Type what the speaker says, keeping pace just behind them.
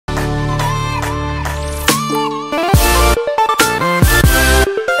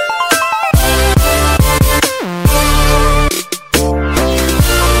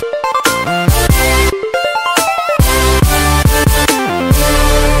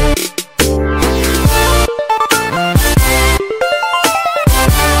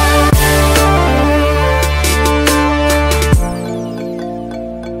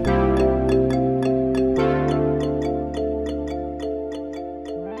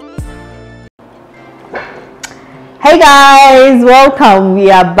Hey guys, welcome.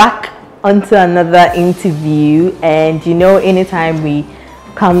 We are back onto another interview, and you know, anytime we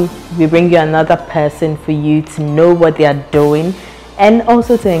come, we bring you another person for you to know what they are doing and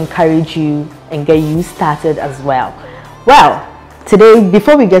also to encourage you and get you started as well. Well, today,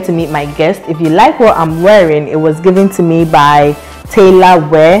 before we get to meet my guest, if you like what I'm wearing, it was given to me by Taylor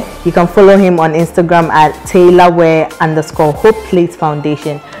Wear. You can follow him on Instagram at TaylorWear_Hope Plate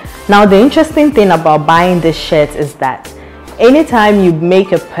Foundation. Now, the interesting thing about buying this shirt is that anytime you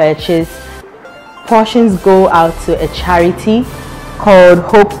make a purchase, portions go out to a charity called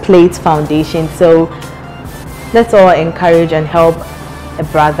Hope Plate Foundation. So let's all encourage and help a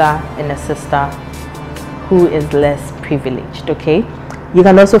brother and a sister who is less privileged, okay? You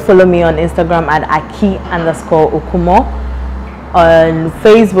can also follow me on Instagram at Aki_Okumo. On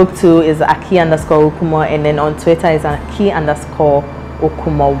Facebook too is Aki_Okumo, and then on Twitter is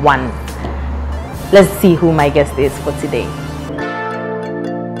Aki_Okumo1. Let's see who my guest is for today.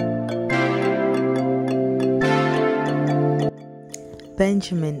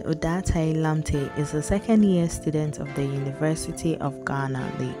 Benjamin Odartei Lamptey is a second-year student of the University of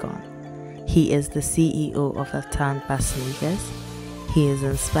Ghana, Legon. He is the CEO of Atampa Sneakers. He is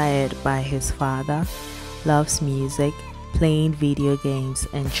inspired by his father, loves music, playing video games,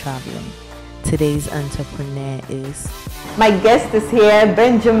 and traveling. Today's entrepreneur is... My guest is here,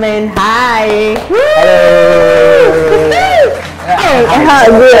 Benjamin. Hi.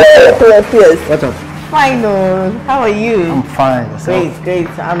 Hello. What's up? Fine. How are you? I'm fine. Great.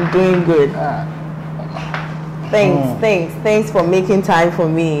 I'm doing good. Thanks for making time for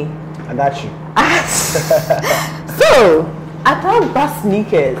me. I got you. So, Atampa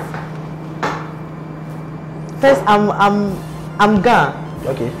Sneakers. First, I'm Ghana.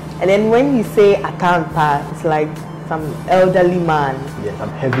 Okay. And then when you say Atampa, it's like some elderly man. Yes, I'm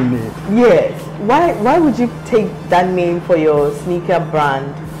heavy name. Yes. Why would you take that name for your sneaker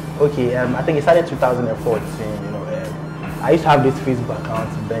brand? Okay. I think it started 2014. You know, I used to have this Facebook account,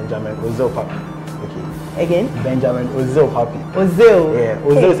 Benjamin Odartei. Okay. Again? Benjamin Odartei. Ozil. Yeah.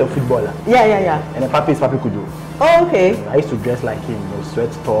 Ozil is a footballer. Yeah. And the Papi is Papi Kudu. Oh, okay. I used to dress like him, you know,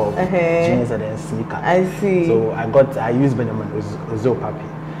 sweat top, jeans, and then sneakers. I see. So I used Benjamin Odartei.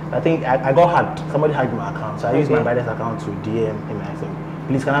 I think I got hacked. Somebody hacked my account, so I used my brother's account to DM him and I said,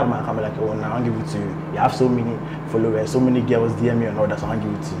 please can I have my account? I'm like, oh, now I'll give it to you. You have so many followers, so many girls DM me and all that, so I'll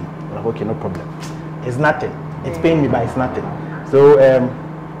give it to you. I'm like, okay, no problem. It's nothing. It's paying me, but it's nothing. So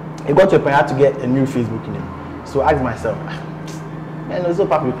it got to a point I had to get a new Facebook name. So I asked myself, man, Ozo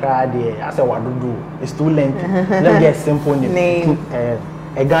Papi cried there. I said, what do I do? It's too lengthy. Let me get a simple name. A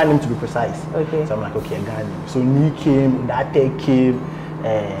Ghana name to be precise. Okay. So I'm like, okay, a Ghana name. So Ni came, Date came,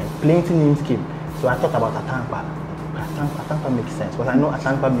 plenty names came. So I thought about Atampa. Atampa makes sense because I know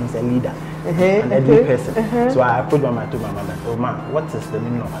Atampa means a leader, an elderly person. So I approached my mom and told my mom, oh man, what is the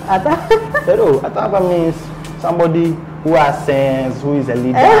meaning of Atampa? I said, oh, Atampa means somebody who has sense, who is a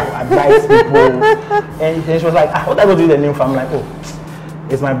leader, advise people. And she was like, what are you going to do the name for? I'm like, oh,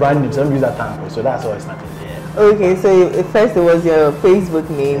 it's my brand name, so don't use Atampa. So that's how I started. Yeah. Okay, so first it was your Facebook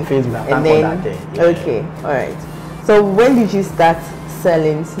name. Facebook, and then okay, all right. So when did you start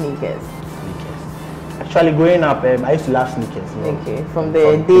selling sneakers? Actually, growing up, I used to love sneakers. You know, okay, from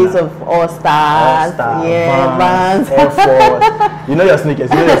the days of All Stars, yeah, Vans, Air Force. You know your sneakers.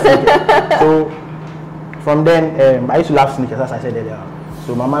 So from then, I used to love sneakers, as I said earlier.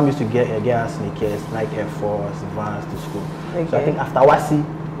 So my mom used to get her sneakers, like Air Force, Vans to school. Okay. So I think after Wasi,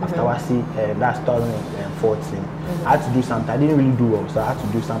 that's 2014, I had to do something. I didn't really do well, so I had to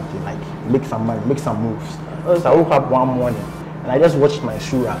do something like make some money, make some moves. Okay. So I woke up one morning and I just watched my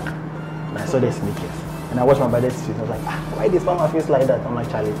shoe rack and I saw the sneakers. And I watched my brother's face. I was like, why this mama feels like that? I'm like,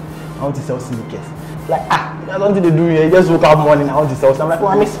 Charlie, I want to sell sneakers. Like, there's nothing to do here. You just woke up morning, I want to sell. So I'm like, oh,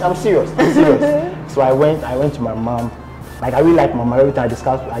 I'm serious. So I went to my mom. Like, I really like my mom. Every time I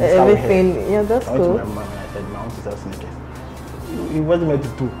discussed everything. With her. Yeah, that's cool. I went to my mom and I said, I want to sell sneakers. It wasn't meant to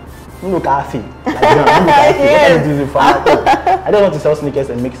do. No cafe. Like, I don't want to sell sneakers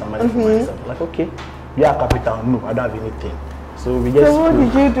and make some money for myself. Like, okay, you have capital. No, I don't have anything. So we just. So what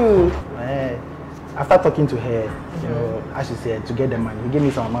did you do? After talking to her, you know, as she said, to get the money, he gave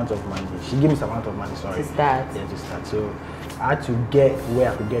me some amount of money. She gave me some amount of money, sorry. To start. Yeah, to start. So I had to get where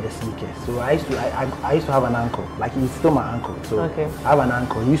I could get the sneakers. So I used to have an uncle, like he's still my uncle. So I have an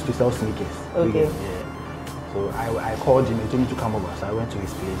uncle, he used to sell sneakers. Okay. Yeah. So I called him and told me to come over. So I went to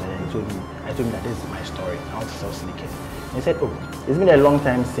his place and then I told him that this is my story. I want to sell sneakers. And he said, oh, it's been a long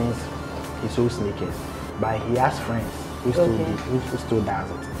time since he sold sneakers, but he has friends who still does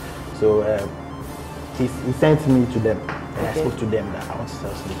it. So he sent me to them. And I spoke to them that I want to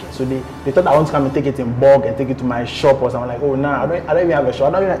sell sneakers. So they thought I want to come and take it in bulk and take it to my shop or something. Like, oh, nah, I don't even have a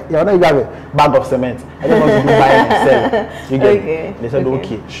shop. I don't even have a bag of cement. I just want to go buy it and sell it. You get it? They said,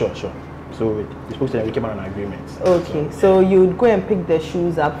 okay, sure. So we spoke to them, we came out on agreements. Okay, so you would go and pick the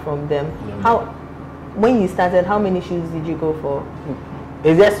shoes up from them. When you started, how many shoes did you go for?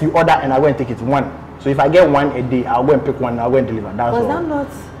 It's just you order and I go and take it one. So if I get one a day, I'll go and pick one, I'll go and deliver. That's all. Was that not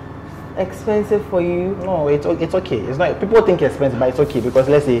expensive for you? No, it's okay. It's not. People think it's expensive, but it's okay because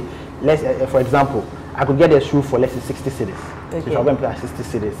let's say, for example, I could get a shoe for let's say 60 cedis. Okay. So if I go and pay at 60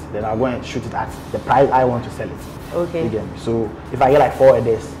 cedis, then I'll go and shoot it at the price I want to sell it. Okay. Again. So if I get like 4 a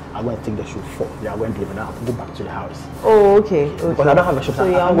day, I'm going to take the shoe 4. Yeah, I'm going to deliver. Now I'll go back to the house. Oh, okay. Because I don't have a shop. So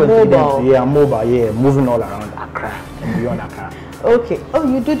you're mobile. Yeah, I'm mobile. Yeah, moving all around Accra and beyond Accra. Okay. Oh,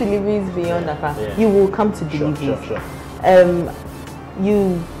 you do deliveries beyond Accra. Yeah. You will come to deliveries. Sure.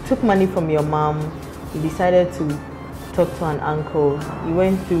 You took money from your mom. You decided to talk to an uncle. You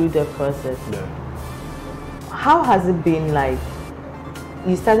went through the process. Yeah. How has it been like?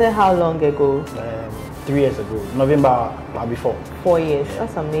 You started how long ago? 3 years ago. November before. 4 years. Yeah.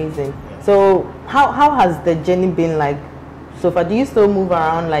 That's amazing. Yeah. So how has the journey been like so far? Do you still move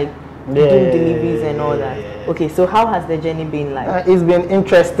around like do deliveries and all that? Yeah. Okay, so how has the journey been like? It's been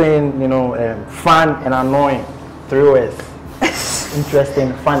interesting, fun and annoying. 3 ways.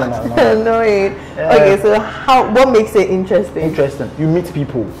 Interesting, fun and annoying. Okay, so what makes it interesting? Interesting. You meet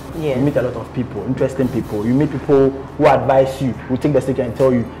people. Yeah. You meet a lot of people, interesting people. You meet people who advise you, who take the stick and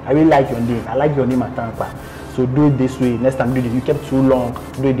tell you, I really like your name. I like your name at Tampa. So do it this way. Next time do it. You kept too long.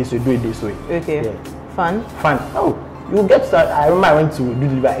 Do it this way. Do it this way. Okay. Yeah. Fun. Oh, you get started. I remember I went to do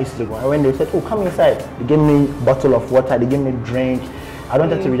delivery at Eastlegon. I went there. They said, oh, come inside. They gave me a bottle of water. They gave me a drink. I don't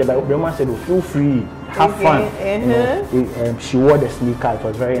have to read it, but the woman said, oh, feel free, have fun. She wore the sneaker, it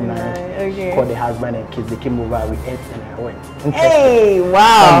was very nice. She called the husband and kids, they came over, we ate and I went. Hey,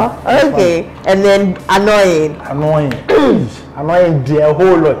 wow. Okay. And then annoying. Annoying the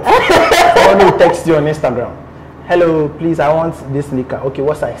whole lot. Someone will text you on Instagram. Hello, please, I want this sneaker. Okay,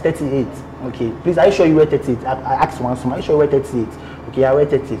 what size? 38. Okay, please, are you sure you wear 38? I asked once, are you sure you wear 38? Okay, I wear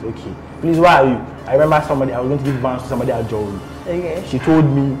 38. Okay, please, where are you? I remember I was going to give Vans to somebody at Joel. Okay. She told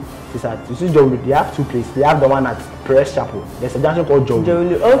me, she said, you see Joel, they have 2 places. They have the one at Perez Chapel. There's a junction called Joel.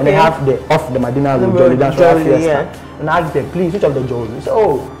 Okay. And they have off the Medina Road, Joel Fiesta. Yeah. And I asked them, please, which of the Joel? He said,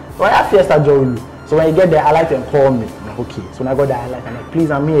 oh, I have Fiesta Joel. So when you get there, I like them call me. I'm like, okay. So when I got there, I like, I'm like,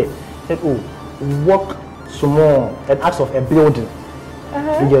 please, I'm here. He said, oh, walk small and ask of a building.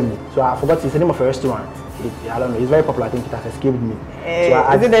 You get me? So I forgot it's the name of a restaurant. I don't know. It's very popular. I think it has escaped me.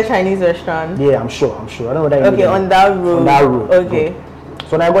 So is it a Chinese restaurant? Yeah, I'm sure. I don't know that. Okay, on that road. Okay.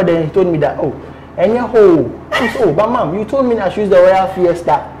 So when I got there, he told me that and but mom, you told me I should use the Royal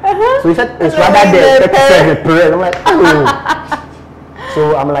Fiesta. So he said it's rather the 37 Perez. I'm like, oh.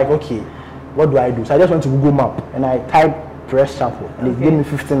 So I'm like, okay, what do I do? So I just went to Google Map and I typed Perez Chapel and it gave me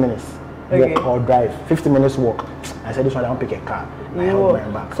 15 minutes walk or drive. 15 minutes walk. I said this one I don't pick a car.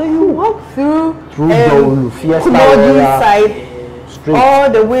 So you walk through the Fiesta side straight all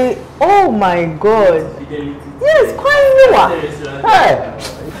the way. Oh my God! Yes, quite newer. Hey.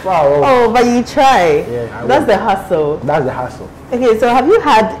 Wow. Oh, but you try. Yeah, that's the hustle. That's the hustle. Okay, so have you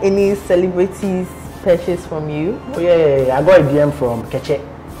had any celebrities purchase from you? Oh yeah. I got a DM from Keche.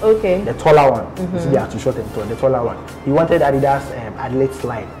 Okay. The taller one. You see, they are too short and tall. The taller one. He wanted Adidas Adelaide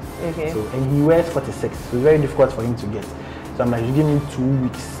slide. Okay. So and he wears 46. So it's very difficult for him to get. So I'm like, you give me 2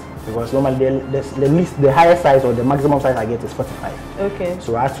 weeks because normally the highest size or the maximum size I get is 45. Okay.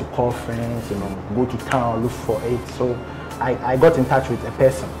 So I had to call friends, go to town, look for it. So I got in touch with a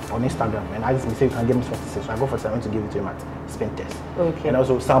person on Instagram and asked me, say you can give me 46. So I got 47. I went to give it to him at Spin Test. Okay. And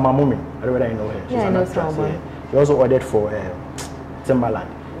also Salma Mumi. I don't know whether you know her. She's I know Salma. She also ordered for Timberland.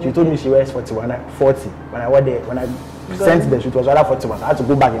 She told me she wears 40. When I sent the shoot, it was rather 41. So I had to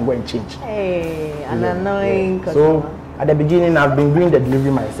go back and go and change. Hey, an annoying customer. So at the beginning, I've been doing the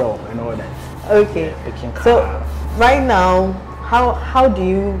delivery myself and all that. Okay. So right now, how do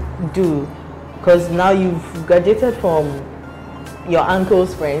you do? Because now you've graduated from your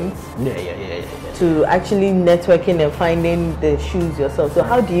uncle's friends. Yeah. To actually networking and finding the shoes yourself. So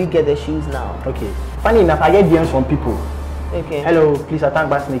how do you get the shoes now? Okay. Funny enough, I get DMs from people. Okay. Hello, please, I thank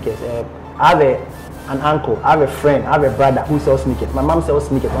about sneakers. I have an uncle, I have a friend, I have a brother who sells sneakers. My mom sells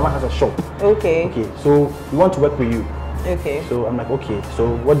sneakers. My mom has a shop. Okay. So we want to work with you. Okay. So I'm like, okay.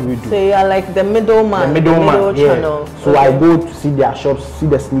 So what do we do? So you are like the middleman. The middle channel. So I go to see their shops, see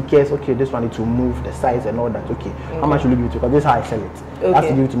the sneakers. Okay, this one need to move the size and all that. Okay. How much will you give it to? Because this is how I sell it. Okay. You have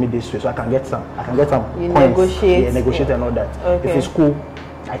to give it to me this way, so I can get some. You coins. Negotiate. Negotiate and all that. Okay. If it's cool,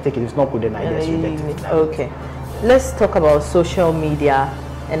 I take it. If it's not cool, then I just reject it. Okay. Let's talk about social media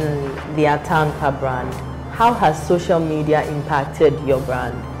and the Atampa brand. How has social media impacted your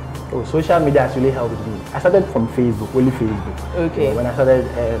brand? Oh, social media has really helped me. I started from Facebook, only Facebook. Okay. When I started,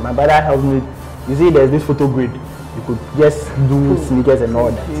 my brother helped me. You see, there's this photo grid. You could just do sneakers and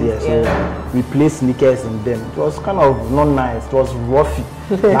all that. Yeah. So we placed sneakers in them. It was kind of not nice. It was roughy.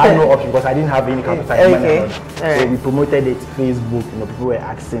 I had no option because I didn't have any capital. Okay. So we promoted it Facebook. You know, people were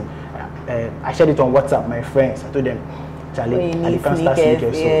asking. I shared it on WhatsApp. My friends, I told them, Charlie, I can't start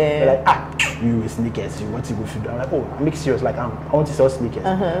sneakers. So they're like, you with sneakers, you want to go through. I'm like, oh, I'm being serious. Like, I want to sell sneakers.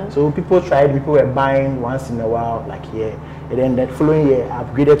 So people tried. People were buying once in a while. Like, and then that following year, I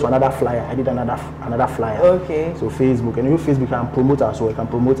upgraded to another flyer. I did another flyer. Okay. So Facebook, and you Facebook can promote us, so you can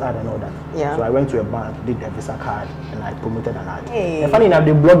promote ad and all that. Yeah. So I went to a bank, did a Visa card, and I promoted an ad. Hey. And funny enough,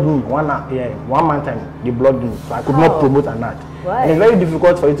 they blocked me one month time. They blocked me, so I could not promote an ad. Why? And it's very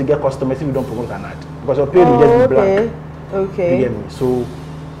difficult for you to get customers if you don't promote an ad because your page will just be blank. Okay. You get me? So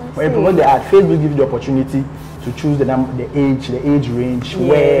when you promote the ad, Facebook gives you the opportunity to choose the age range,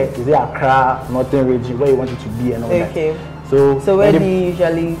 where is it Accra, Northern region, where you want it to be and all that. So where do you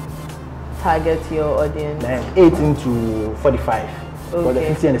usually target your audience? 18 to 45. For the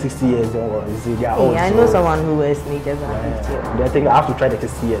 50 and the 60 years, they are old. I know someone who wears sneakers at 50. I think I have to try the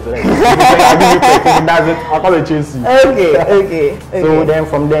 60 years. So I'll come and chase you. Okay. So then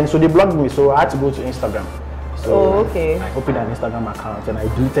from then, so they blocked me. So I had to go to Instagram. So I opened an Instagram account and I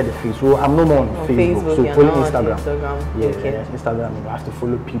deleted the Facebook. So I'm no more on Facebook. So follow Instagram. Instagram, you have to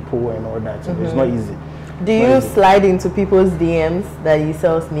follow people and all that. So it's not easy. Do you slide into people's DMs that you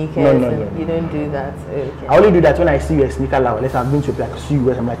sell sneakers? No. You don't do that. Okay. I only do that when I see you a sneaker lounge. Let's have been to a place, see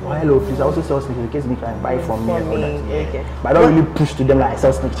you, I'm like, oh hello, please. I also sell sneakers. In case sneaker and buy from me and all that. Okay. But I don't really push to them like I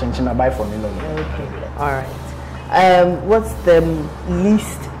sell sneakers and I buy from me. No. Okay. All right. What's the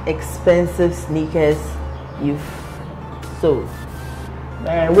least expensive sneakers you've sold?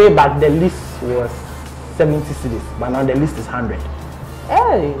 Way back the list was 70 cedis, but now the list is 100.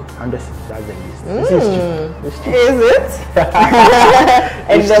 Hey. 100 cedis, that's the list. This is cheap. It's cheap. Is it?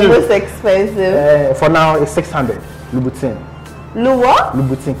 And the most expensive? For now it's 600. Louboutin. What?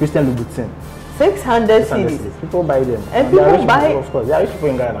 Louboutin, Christian Louboutin. 600 cedis. People buy them. And people buy it? Of course. There are rich people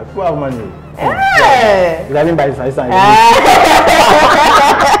in Ghana. People have money. Hey. They didn't buy this. I see.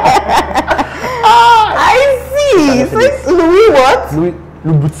 Louis what?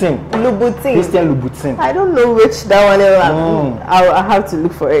 Louboutin. Christian Louboutin. I don't know which that one is. I'll have to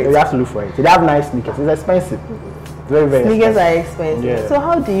look for it. You have to look for it. They have nice sneakers. It's expensive. Very, very sneakers expensive. Are expensive. Yeah. So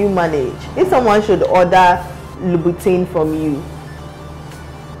how do you manage? If someone should order Louboutin from you,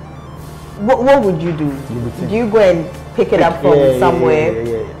 what would you do? Louboutin. Do you go and pick it up from somewhere?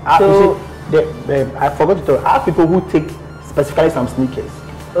 Yeah. So I forgot to tell you, I have people who take specifically some sneakers.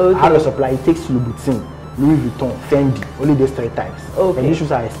 Okay. I have a supply. It takes Louboutin, Louis Vuitton, Fendi, only those 3 types. Okay. And these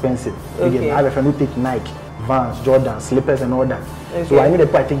shoes are expensive. Okay. I have a friend who take Nike, Vans, Jordan, slippers and all that. Okay. So I need the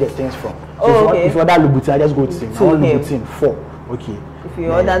people I take their things from. So if you order Louboutin, I just go to him. I want Louboutin 4. Okay. If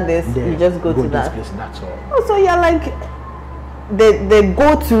you order this, you just go to that. This place, that's all. Oh, so you're like the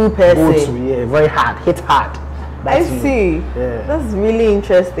go-to person. Go-to, very hard, hit hard. I see. Yeah. That's really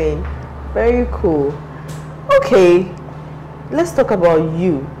interesting. Very cool. Okay, let's talk about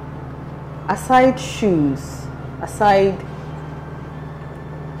you. Aside shoes, aside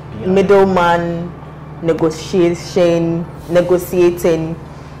middleman, negotiating,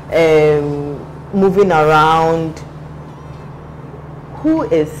 moving around, who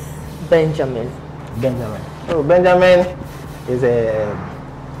is Benjamin? Oh, Benjamin is a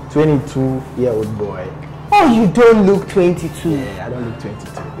 22-year-old boy. Oh, you don't look 22. Yeah, I don't look 22.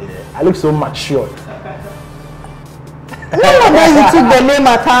 Yeah. I look so mature. No wonder you took the name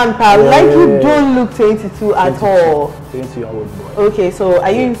Atampa. You don't look 22 at all. 22-year-old boy. Okay, so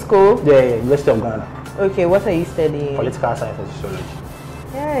are you in school? Yeah, University of Ghana. Okay, what are you studying? Political science and sociology.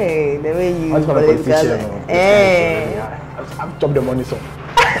 Hey, the way you I've chopped the money so.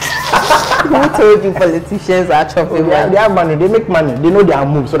 Who told you politicians are chopping money? They have money, they make money, they know their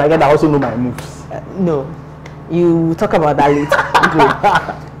moves, so I also know my moves. No, you talk about that later.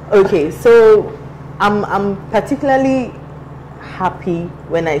 Okay, so I'm particularly happy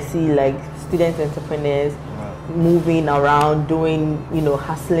when I see like student entrepreneurs moving around, doing,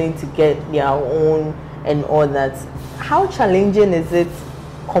 hustling to get their own and all that. How challenging is it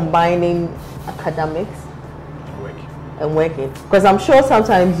combining academics and working? Because I'm sure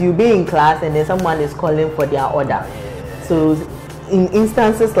sometimes you'll be in class and then someone is calling for their order. So in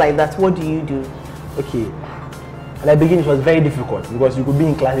instances like that, what do you do? Okay, At the beginning, it was very difficult because you could be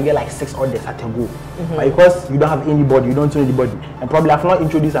in class, you get like 6 orders at a go. But because you don't have anybody, you don't know anybody, and probably I've not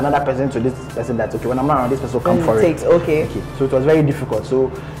introduced another person to this person that's okay. When I'm not around, this person will come for it. Okay. So it was very difficult.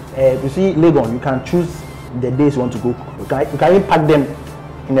 So you see, Legon, you can choose the days you want to go. You can even pack them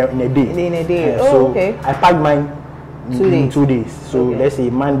in a day. In a day. Okay. I packed mine in 2 days. So let's say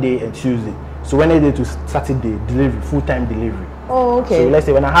Monday and Tuesday. So Wednesday to Saturday delivery, full-time delivery. Okay. So let's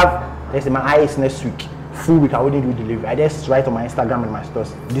say when I have, let's say my eye is next week. Full week I wouldn't do delivery. I just write on my Instagram and my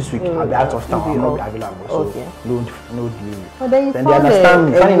stores. This week I'll be out of town. I'll not be available. So no delivery. But then you then found they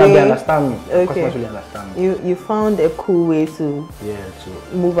understand me. Funny enough, they understand me. Okay. Customers really understand me. You found a cool way to to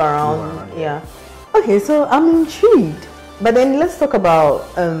move around. Yeah. Okay, so I'm intrigued. But then let's talk about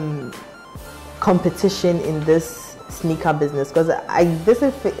competition in this sneaker business, because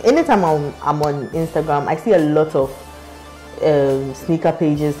anytime I'm on Instagram, I see a lot of sneaker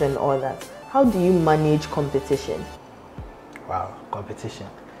pages and all that. How do you manage competition? Wow, competition.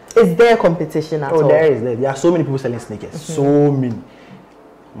 Is there competition at all? Oh, there are so many people selling sneakers. So many.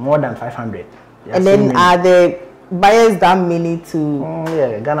 More than 500. And then are there buyers that many to?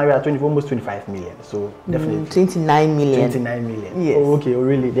 Yeah, Ghana we are almost 25 million. So definitely 29 million. 29 million. Yes. Oh, okay. Oh,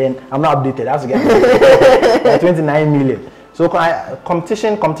 really? Then I'm not updated. I have to get 29 million. So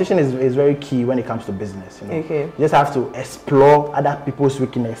competition is very key when it comes to business. You know? Okay. You just have to explore other people's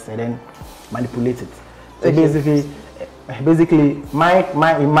weakness and then manipulate it. So basically, my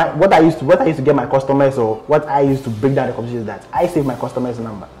what I used to get my customers, or what I used to break down the competition is that I save my customers'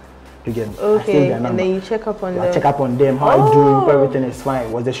 number. Again, I save their number. And then you check up on them. I check up on them. How I do? Everything is fine.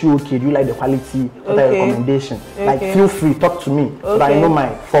 Was the shoe okay? Do you like the quality? What are your recommendation? Like, feel free, talk to me. So I know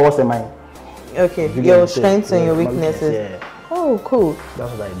my force and my your strengths and your weaknesses. Yeah. Oh, cool.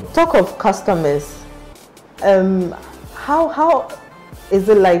 That's what I do. Talk of customers. How is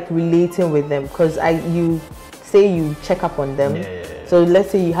it like relating with them? Because you say you check up on them. So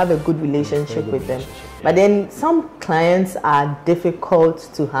let's say you have a good relationship with them. But then some clients are difficult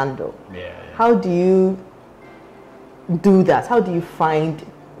to handle. How do you do that? How do you find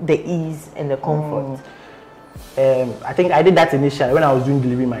the ease and the comfort? I think I did that initially when I was doing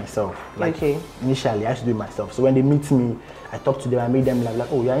delivery myself. Initially, I used to do it myself. So when they meet me, I talk to them. I made them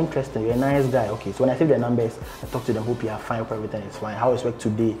like, oh, you're interested. You're a nice guy. Okay. So when I save their numbers, I talk to them. Hope you are fine. Hope everything is fine. How is work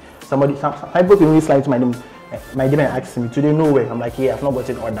today? Some people can really slide to my name and ask me, today no way. I'm like, yeah, I've not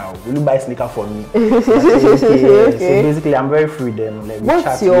gotten order. Will you buy a sneaker for me? So basically, I'm very free then. Like,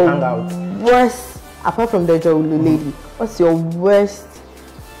 what's your worst, apart from the Jolu lady, what's your worst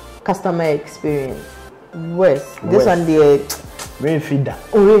customer experience? Worst. This one there. Rain feeder.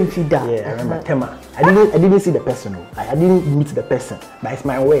 Oh, rain feeder. Yeah, I remember Tema. I didn't see the person. I didn't meet the person, but it's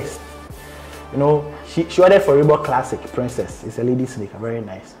my worst. You know, she ordered for Reebok Classic Princess. It's a lady sneaker, very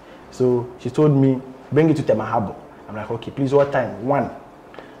nice. So she told me, bring it to Tema Harbor. I'm like, okay, please, what time? 1.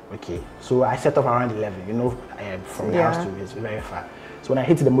 Okay. So I set off around 11. You know, from the house to it's very far. So when I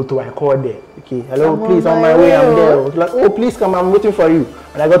hit the motor, I called there. Okay, hello, please, on my way, I'm there. I was like, oh, please come, I'm waiting for you.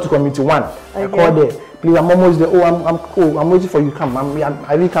 When I got to committee 1, I called there. Please, I'm almost there. Oh, I'm cool. I'm waiting for you. Come.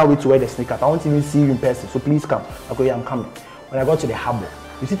 I really can't wait to wear the sneakers. I want to even see you in person. So please come. Okay, I'm coming. When I got to the harbor,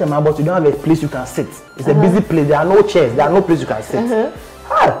 you see the harbor, you don't have a place you can sit. It's a busy place. There are no chairs. There are no place you can sit. When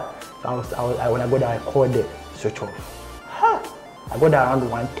I got there, I called there. Switch off. I got there around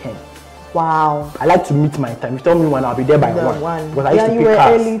 1:10. Wow. I like to meet my time. You tell me when I'll be there by 1. Because I used to pick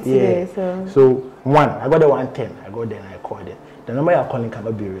cars. Early today, So 1. I got there 1:10. I got there and I called it. The number you're calling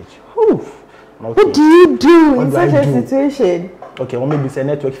cannot be reached. Okay. What do you do in such a situation? Okay, well, maybe it's a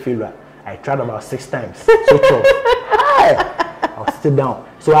network failure. I tried about 6 times. Switch off. I was still down.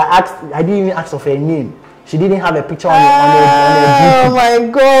 So I didn't even ask of her name. She didn't have a picture on her DP. Oh my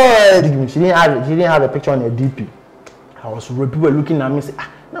God. She didn't have a picture on her DP. People were looking at me and saying,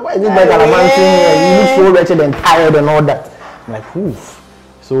 now why is this guy gallivanting here? You look so wretched and tired and all that. I'm like, oof.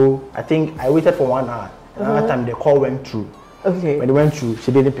 So I think I waited for 1 hour. Another time the call went through. Okay. When it went through,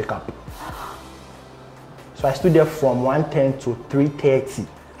 she didn't pick up. So I stood there from 1:10 to 3:30.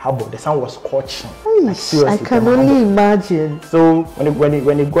 How about the sun was scorching? I can only imagine. So when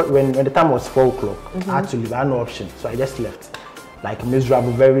the time was 4 o'clock, I had to leave. I had no option. So I just left. Like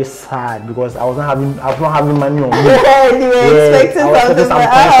miserable, very sad because I was not having money on me. You were expecting something.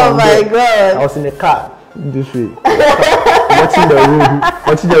 Oh my God! I was in the car this way,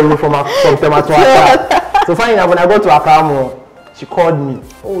 watching the road from Tema to Accra. So finally, when I got to Accra, she called me.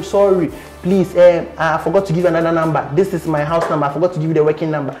 Oh, sorry. Please, I forgot to give you another number. This is my house number. I forgot to give you the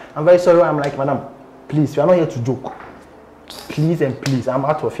working number. I'm very sorry. I'm like, madam, please, we are not here to joke. please and please, I'm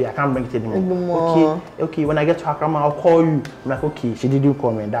out of here. I can't bring it anymore. Okay. When I get to Accra, I'll call you. I'm like, okay. She didn't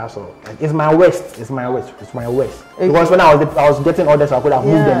call me. That's all. Like, it's my worst. Okay. Because when I was getting orders, I could have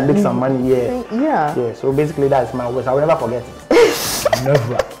moved and make some money. Yeah. So basically, that's my worst. I will never forget it.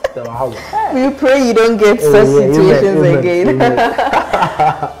 Never. We pray you don't get such situations again.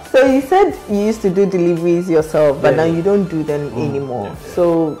 So you said you used to do deliveries yourself, but now you don't do them anymore.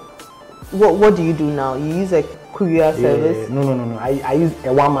 So what do you do now? You use a courier service? No. I use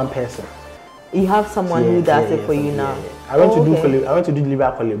a one-man person. You have someone who does it for you now? I went to do delivery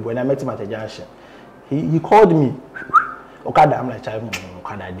at Kolebo when I met him at a junction. He called me. Okada, I'm like,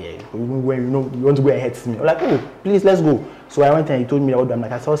 Okada there. When you want to go and hit me. I'm like, oh, please, let's go. So I went and he told me, I'm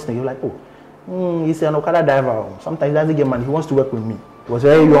like, I saw Snake. He was like, oh, he's an Okada driver. Sometimes he doesn't get money. He wants to work with me. He was a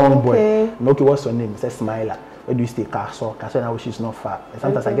very young boy. Okay, what's your name? He said Smiler. Where do you stay? Castle now, she's not far. And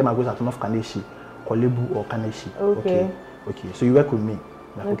sometimes I get my goods at North Kaneshi, Kolebu or Kaneshi. Okay. So you work with me.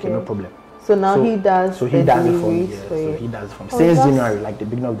 Like, okay, no problem. So now he does. So he does it for me. So he does it from since January, like the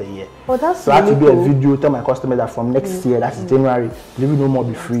beginning of the year. Oh, that's so I have to do a video, tell my customers that from next year, that's January, delivery no more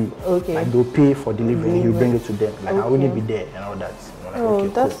be free. Okay. Like they'll pay for delivery and you bring it to them. Like I wouldn't be there and all that.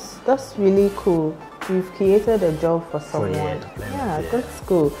 That's really cool. You've created a job for someone. That's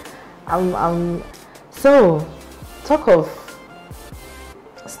cool. So talk of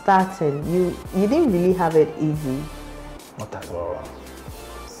starting. You didn't really have it easy. Not at all.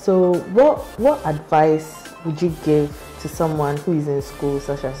 So what advice would you give to someone who is in school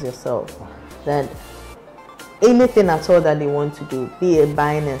such as yourself, that anything at all that they want to do, be it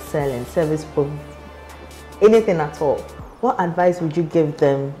buying and selling, service, anything at all, what advice would you give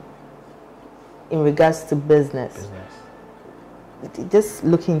them in regards to business? Just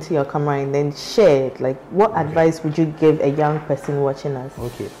look into your camera and then share it. Like, what advice would you give a young person watching us?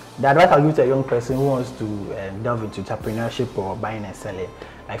 Okay. The advice I'll give to a young person who wants to delve into entrepreneurship or buying and selling.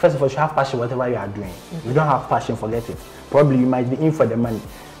 Like, first of all, you have passion whatever you are doing. If you don't have passion, forget it. Probably you might be in for the money.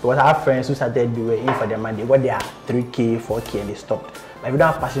 Because I have friends who started doing in for the money. They got their 3K, 4K and they stopped. Like, if you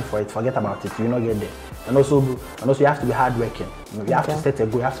don't have passion for it, forget about it. You will not get there. And also you have to be hardworking. You have to set a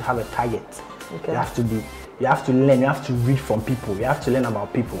goal. You have to have a target. You have to learn. You have to read from people. You have to learn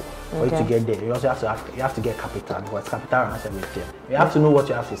about people for you to get there. You also have to get capital, because capital runs everything. You have to know what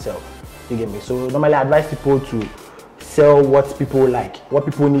you have to sell. You get me? So normally I advise people to sell what people like, what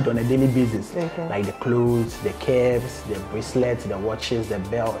people need on a daily basis, like the clothes, the caps, the bracelets, the watches, the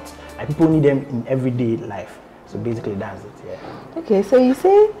belts. Like people need them in everyday life. So basically that's it. Okay, so you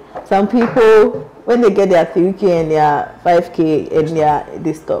say some people, when they get their 3K and their 5K and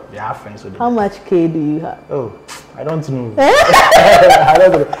they stop. They have friends with them. How much K do you have? Oh, I don't know. I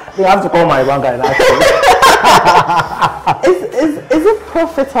don't know. You have to call my bank and ask Is it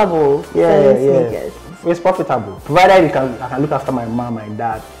profitable? Sneakers? It's profitable. Provided I can look after my mom, my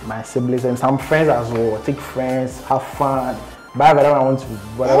dad, my siblings, and some friends as well. Take friends, have fun. Buy whatever I want to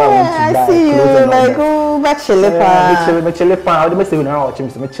buy. I see you like chilipan. I would make you know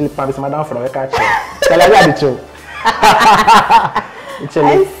chilipan because my down for the work actually.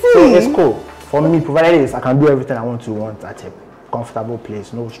 I see. So it's cool for me. Provided I can do everything I want at a comfortable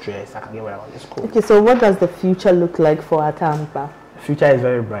place, no stress. I can get what I want. It's cool. Okay, so what does the future look like for Atampa? The future is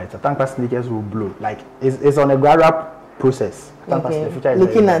very bright. Atampa sneakers will blow. Like it's on a gradual process. Okay. The future is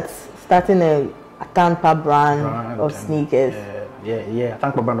looking at starting a Atampa brand of sneakers. Yeah.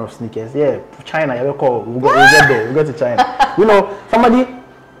 Atampa brand of sneakers. Yeah, China. We'll get there. We'll go to China. You know, somebody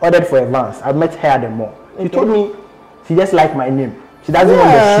ordered for advance. I met her at the mall. She told me she just liked my name. She doesn't want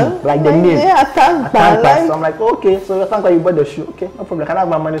the shoe, like the name. Atampa. So I'm like, okay, so Atampa, you bought the shoe. Okay, no problem. Can I have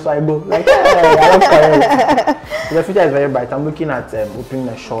my money so I go? Like, I don't care. The future is very bright. I'm looking at opening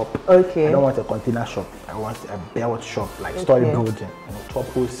a shop. Okay. I don't want a container shop. I want a belt shop, like story building. You know, top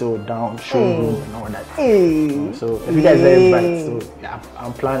wholesale, down, showroom, and all that. So the future is very bright. So yeah,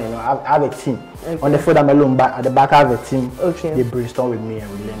 I'm planning. You know, I have a team. On the phone I'm alone, but at the back I have a team. They brainstorm with me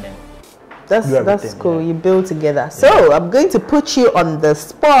and we learn them. That's cool. You build together. So I'm going to put you on the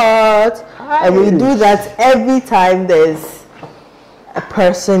spot, and we do that every time there's a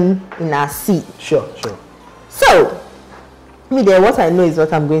person in our seat. Sure. So, what I know is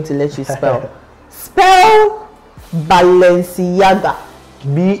what I'm going to let you spell. Spell Balenciaga.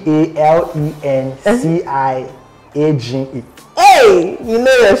 BALENCIAGE. Hey, you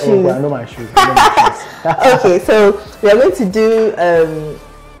know your shoes. I know my shoes. Okay, so we are going to do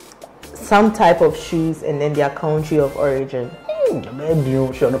some type of shoes and then their country of origin.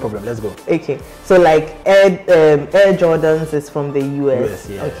 Sure, no problem. Let's go. Okay, so like Air Jordans is from the US.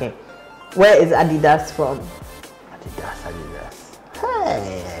 Okay, where is Adidas from? Adidas.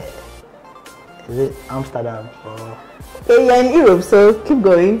 Hey. Is it Amsterdam or? Yeah, you're in Europe, so keep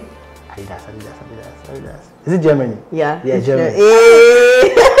going. Adidas. Is it Germany? Yeah. Yeah, Germany.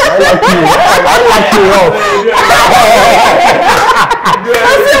 Hey. I like you.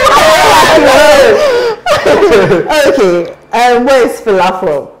 Okay. Where is Fila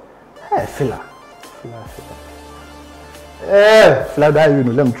from? Hey, Fila. Fila, that you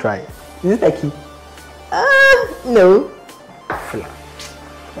know. Let me try. Is it Aki? No. Fila.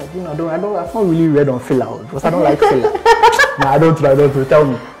 I've not really read on Fila because I don't like Fila. No, I don't. Tell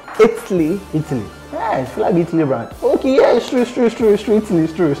me. Italy. Yeah, it's like Italy brand. Okay, yeah, it's true. Italy, it's true.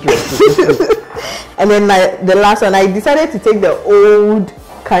 And then the last one, I decided to take the old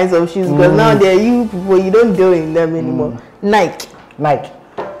kinds of shoes because now they're you people, you don't deal in them anymore. Nike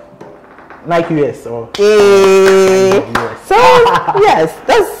US or US. So yes,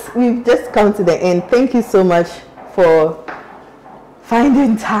 we've just come to the end. Thank you so much for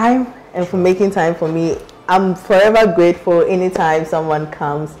finding time and for making time for me. I'm forever grateful anytime someone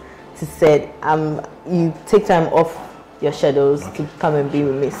comes to say you take time off your schedules to come and be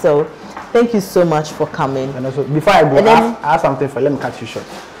with me. So thank you so much for coming. And also, before I go, I have something for. Let me cut you short.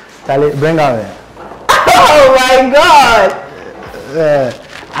 Charlie, bring out there. Oh my God!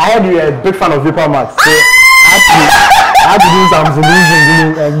 I heard you're a big fan of Vapor Max, so I had to do some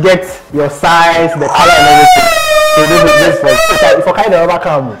zooming and get your size, the color, and everything. So this for kind of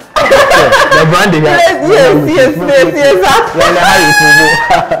overcome. The brand here. Yes.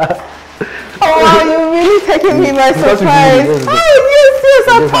 Oh wow, you're really taking me by surprise. Yes,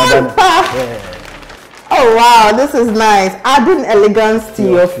 a pamper. Oh wow, this is nice. Adding elegance to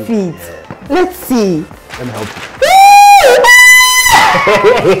your feet. Let's see. Let me help you.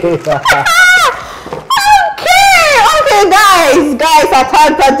 Okay, guys, a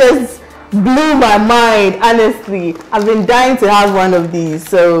pamper just blew my mind. Honestly, I've been dying to have one of these.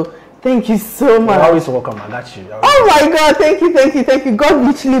 So thank you so much. You're always welcome. I got you. Oh my God, thank you. God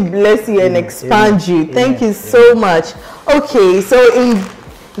literally bless you and expand you. Thank you so much. Okay, so in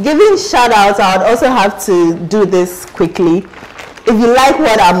giving shout outs, I would also have to do this quickly. If you like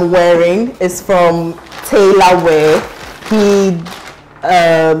what I'm wearing, it's from Taylor Wear.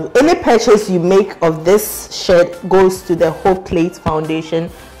 Any purchase you make of this shirt goes to the Hope Plate Foundation.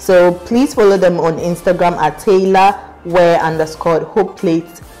 So please follow them on Instagram at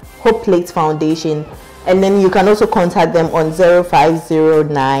TaylorWear_Hope Plate Foundation, and then you can also contact them on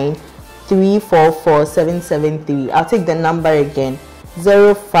 0509 344 773. I'll take the number again,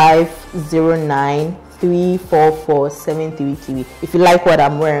 0509 344 733. If you like what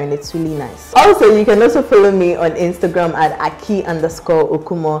I'm wearing, it's really nice. Also, you can also follow me on Instagram at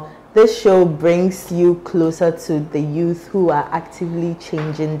Aki_Okumo. This show brings you closer to the youth who are actively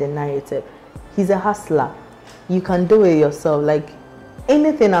changing the narrative. He's a hustler. You can do it yourself. Like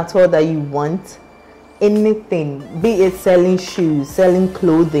anything at all that you want, anything, be it selling shoes, selling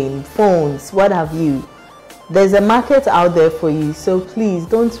clothing, phones, what have you. There's a market out there for you, so please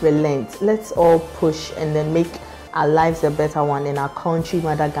don't relent. Let's all push and then make our lives a better one and our country,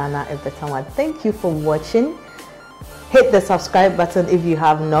 Mother Ghana, a better one. Thank you for watching. Hit the subscribe button if you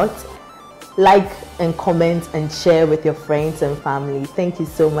have not. Like and comment and share with your friends and family. Thank you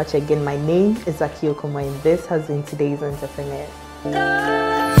so much again. My name is Aki Okumo and this has been today's Entrepreneur.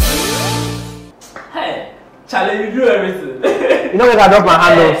 Hey, Charlie, you do everything. You know when I drop my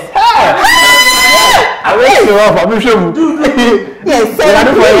handles. I wait you off. I'm sure. Yes,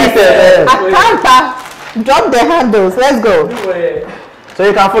 Atanta, drop the handles. Let's go. So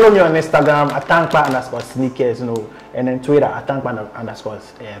you can follow me on Instagram @tankpa_sneakers, and then Twitter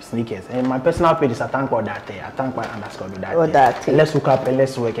 @tankpa_sneakers. And my personal page is @tankpa_Odartei, @tankpa_Odartei. Let's hook up and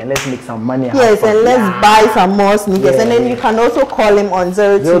let's work and let's make some money. Yes, and let's buy some more sneakers. And then you can also call him on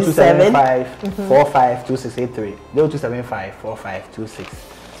 0275 45 2683. 0275 45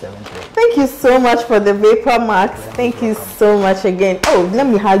 2673. Thank you so much for the Vapor Max. Thank you so much again. Oh, let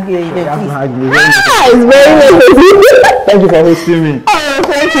me hug you again. It's very nice. Thank you for hosting me. Oh,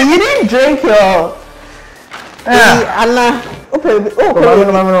 thank you. You didn't drink your. Anna. Oh,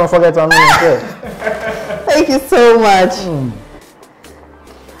 forget to Thank you so much.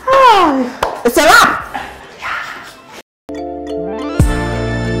 It's a wrap.